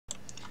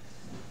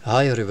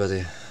Hi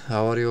everybody,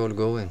 how are you all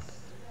going?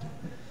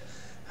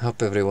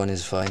 Hope everyone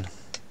is fine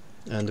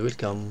and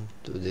welcome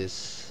to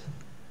this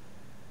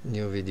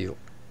new video.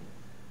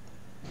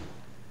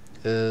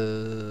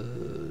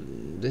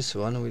 This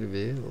one will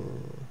be,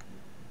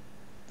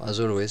 as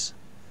always,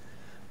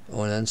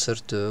 on answer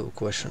to a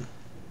question.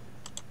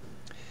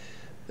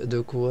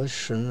 The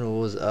question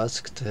was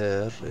asked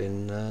here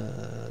in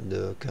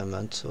the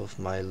comments of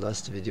my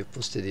last video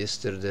posted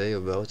yesterday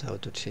about how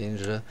to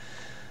change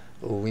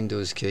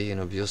Windows key in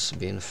a Bios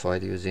bin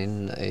file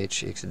using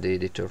HxD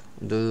editor.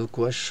 The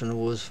question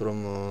was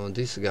from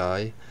this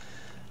guy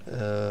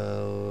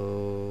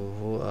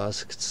who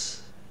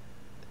asked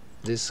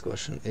this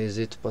question: is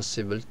it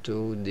possible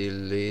to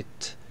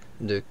delete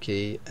the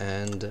key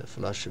and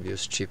flash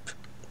Bios chip?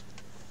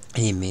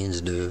 He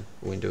means the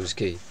Windows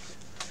key.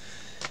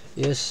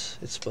 Yes,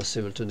 it's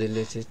possible to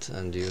delete it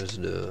and use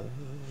the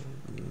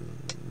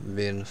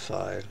bin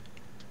file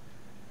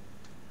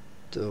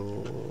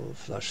to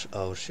flash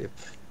our chip.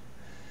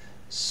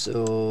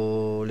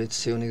 So let's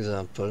see an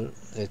example.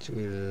 I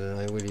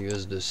will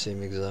use the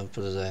same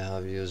examples I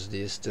have used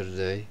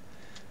yesterday.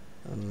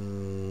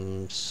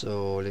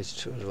 So let's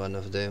choose one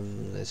of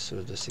them. Let's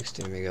choose the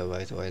 16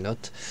 megabyte, why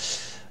not?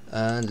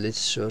 And let's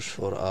search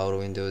for our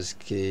Windows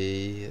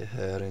key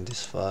here in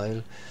this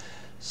file.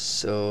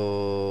 So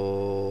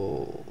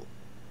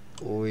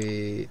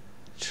we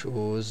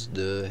choose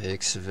the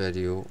hex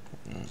value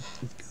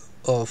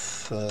of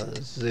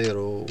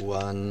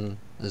 0100000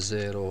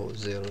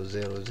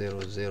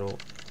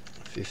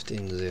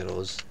 15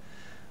 zeros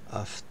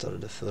after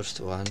the first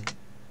one,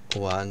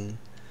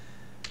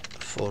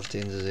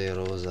 14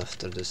 zeros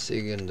after the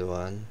second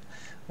one,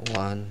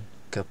 1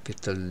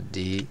 capital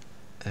D,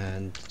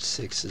 and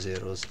 6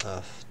 zeros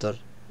after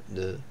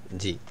the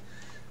D.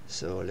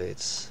 So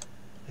let's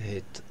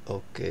hit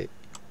OK.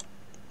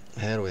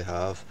 Here we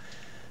have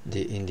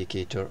the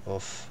indicator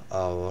of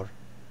our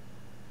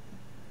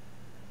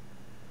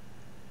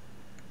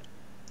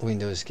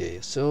Windows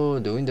key. So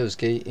the Windows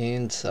key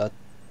ends at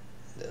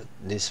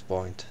this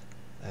point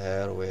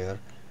here where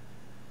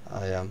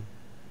I am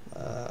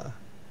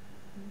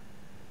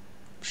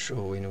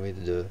showing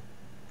with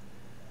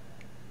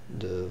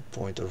the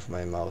pointer of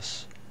my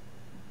mouse.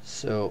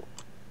 So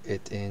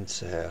it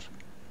ends here,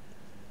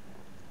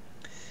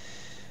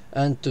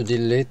 and to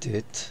delete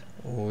it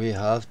we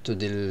have to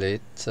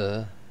delete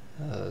the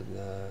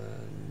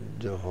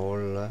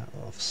whole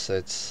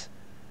offsets,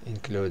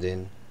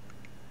 including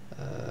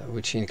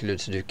which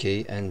includes the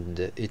key and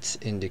its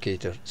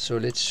indicator. So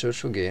let's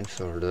search again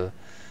for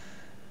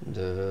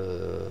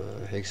the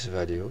hex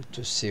value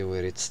to see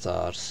where it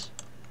starts.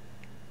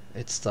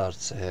 It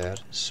starts here,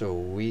 so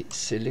we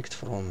select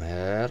from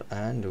here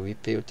and we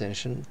pay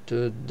attention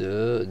to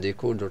the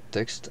decoder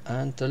text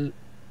until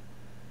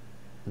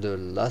the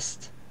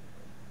last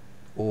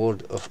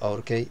word of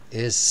our key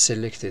is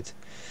selected,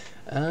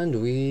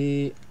 and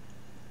we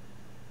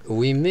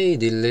may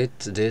delete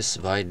this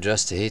by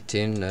just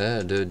hitting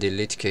the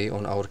delete key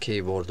on our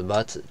keyboard,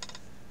 but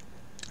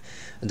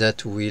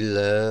that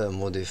will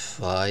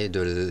modify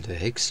the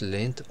hex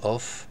length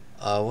of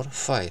our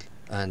file,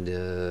 and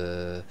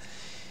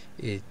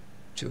it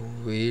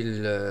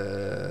will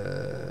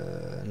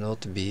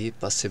not be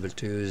possible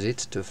to use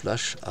it to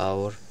flash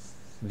our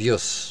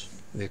BIOS,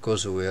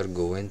 because we are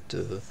going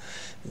to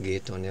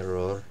get an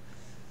error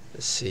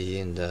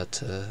seeing that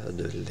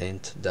the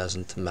length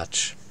doesn't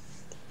match,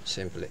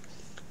 simply.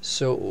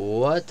 So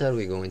what are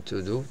we going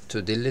to do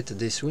to delete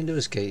this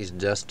Windows key? Is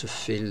just to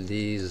fill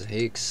these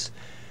hex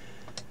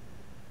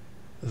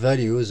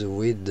values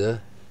with the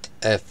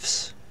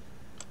F's,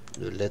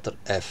 the letter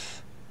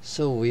F.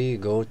 So we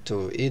go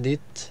to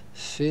edit,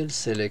 fill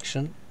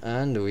selection,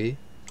 and we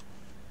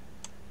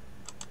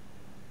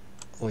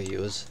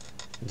use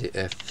the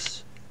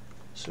F's.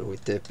 So we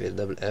type a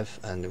double F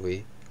and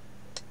we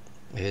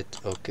hit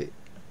OK.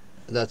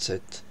 That's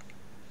it.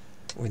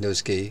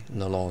 Windows key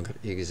no longer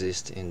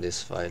exists in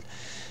this file.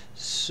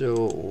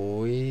 So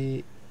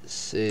we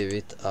save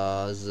it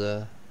as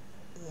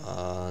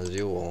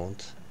you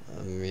want.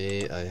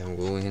 I am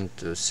going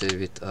to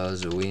save it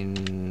as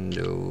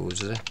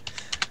Windows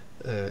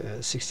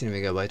 16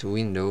 megabyte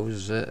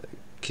Windows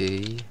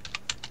key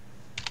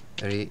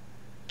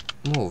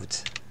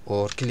removed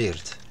or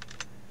cleared.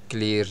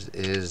 Cleared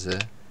is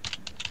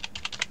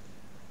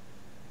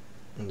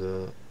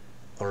the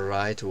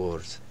right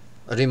word.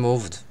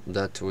 Removed,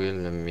 that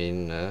will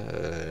mean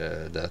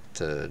that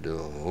the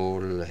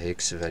whole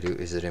hex value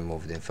is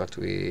removed. In fact,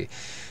 we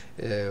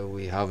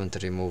haven't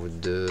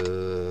removed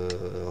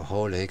the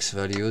whole hex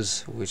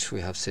values which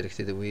we have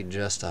selected. We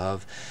just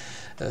have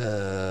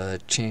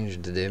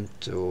changed them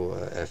to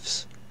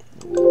F's.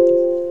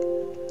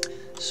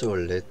 So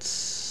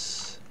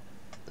let's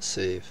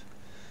save.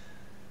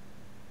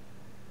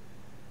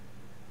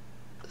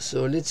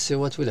 So let's see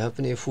what will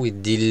happen if we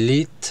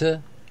delete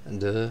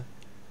the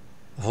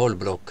whole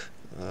block,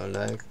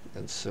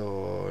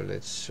 so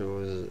let's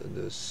choose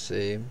the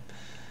same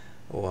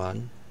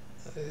one,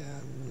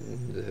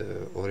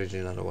 the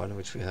original one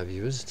which we have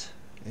used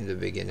in the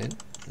beginning.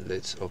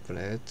 let's open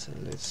it,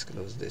 let's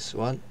close this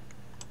one,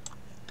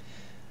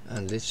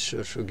 and let's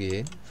search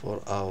again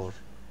for our.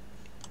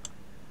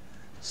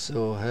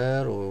 So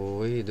here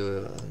we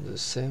do the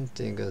same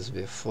thing as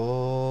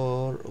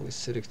before. We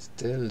select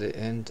till the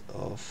end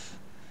of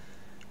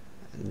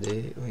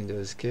the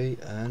Windows key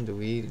and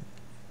we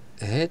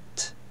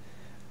hit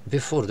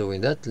before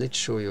doing that. Let's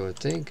show you a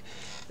thing.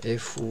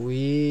 If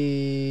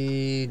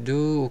we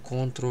do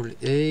Control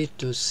A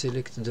to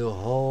select the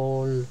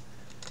whole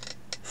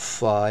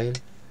file,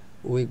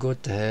 we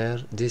got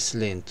here this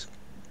length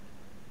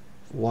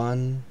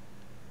 1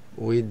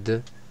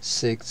 with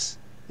 6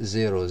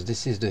 zeros.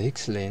 This is the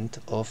hex length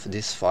of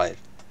this file.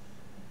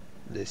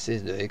 This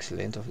is the hex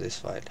length of this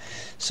file.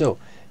 So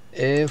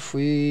if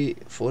we,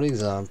 for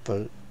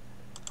example,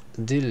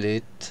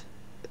 delete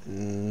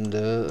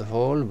the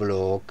whole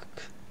block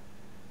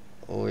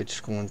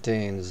which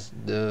contains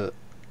the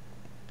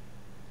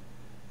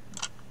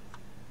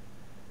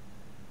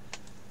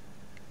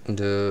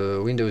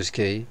Windows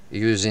key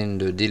using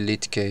the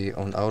delete key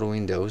on our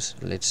Windows,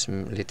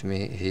 let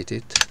me hit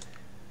it.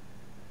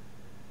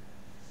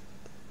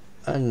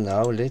 And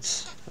now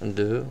let's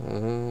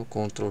do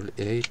Control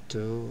A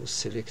to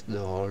select the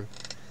whole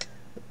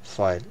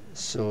file.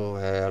 So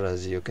here,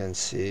 as you can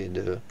see,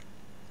 the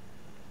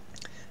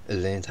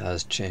length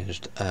has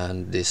changed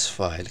and this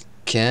file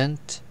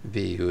can't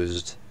be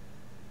used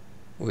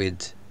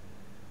with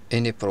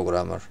any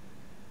programmer.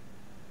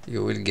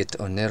 You will get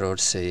an error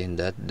saying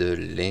that the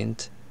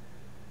length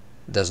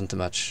doesn't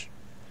match.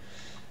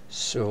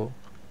 So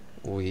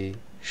we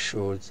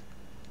should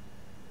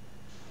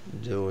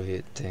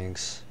do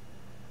things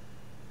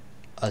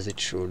as it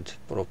should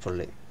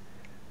properly.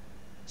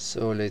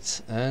 So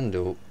let's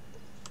undo.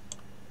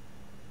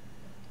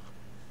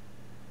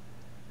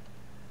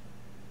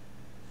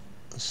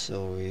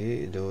 So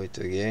we do it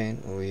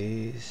again.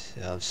 We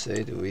have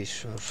said we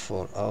search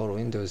for our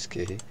Windows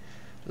key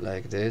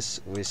like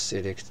this. We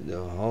select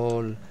the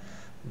whole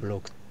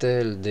block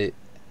till the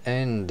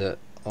end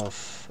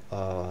of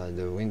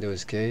the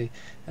Windows key,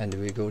 and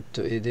we go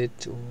to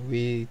edit.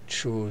 We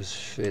choose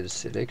fill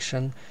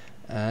selection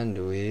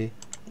and we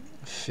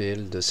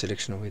fill the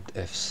selection with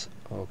F's.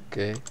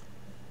 Okay,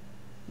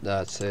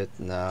 that's it.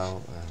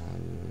 Now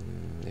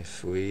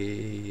if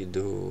we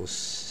do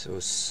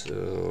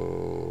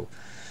so,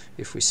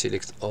 if we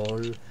select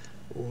all,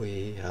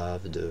 we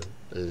have the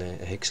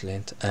hex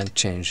length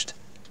unchanged,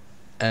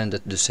 and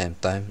at the same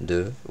time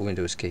the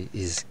Windows key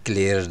is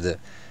cleared.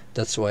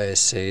 That's why I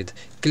said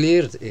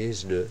cleared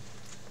is the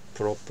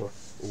proper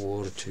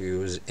word to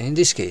use in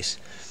this case.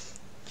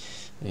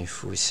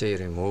 If we say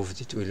removed,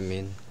 it will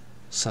mean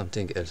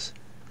something else.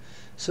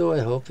 So I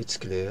hope it's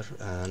clear,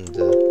 and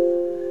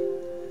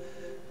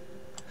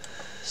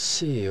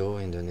see you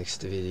in the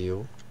next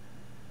video.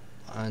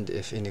 And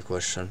if any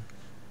question,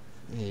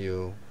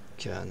 you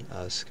can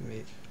ask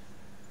me,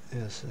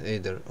 yes,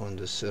 either on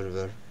the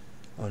server,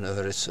 on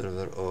our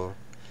server, or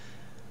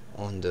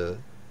on the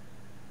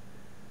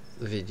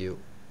video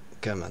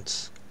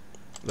comments.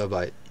 Bye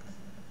bye.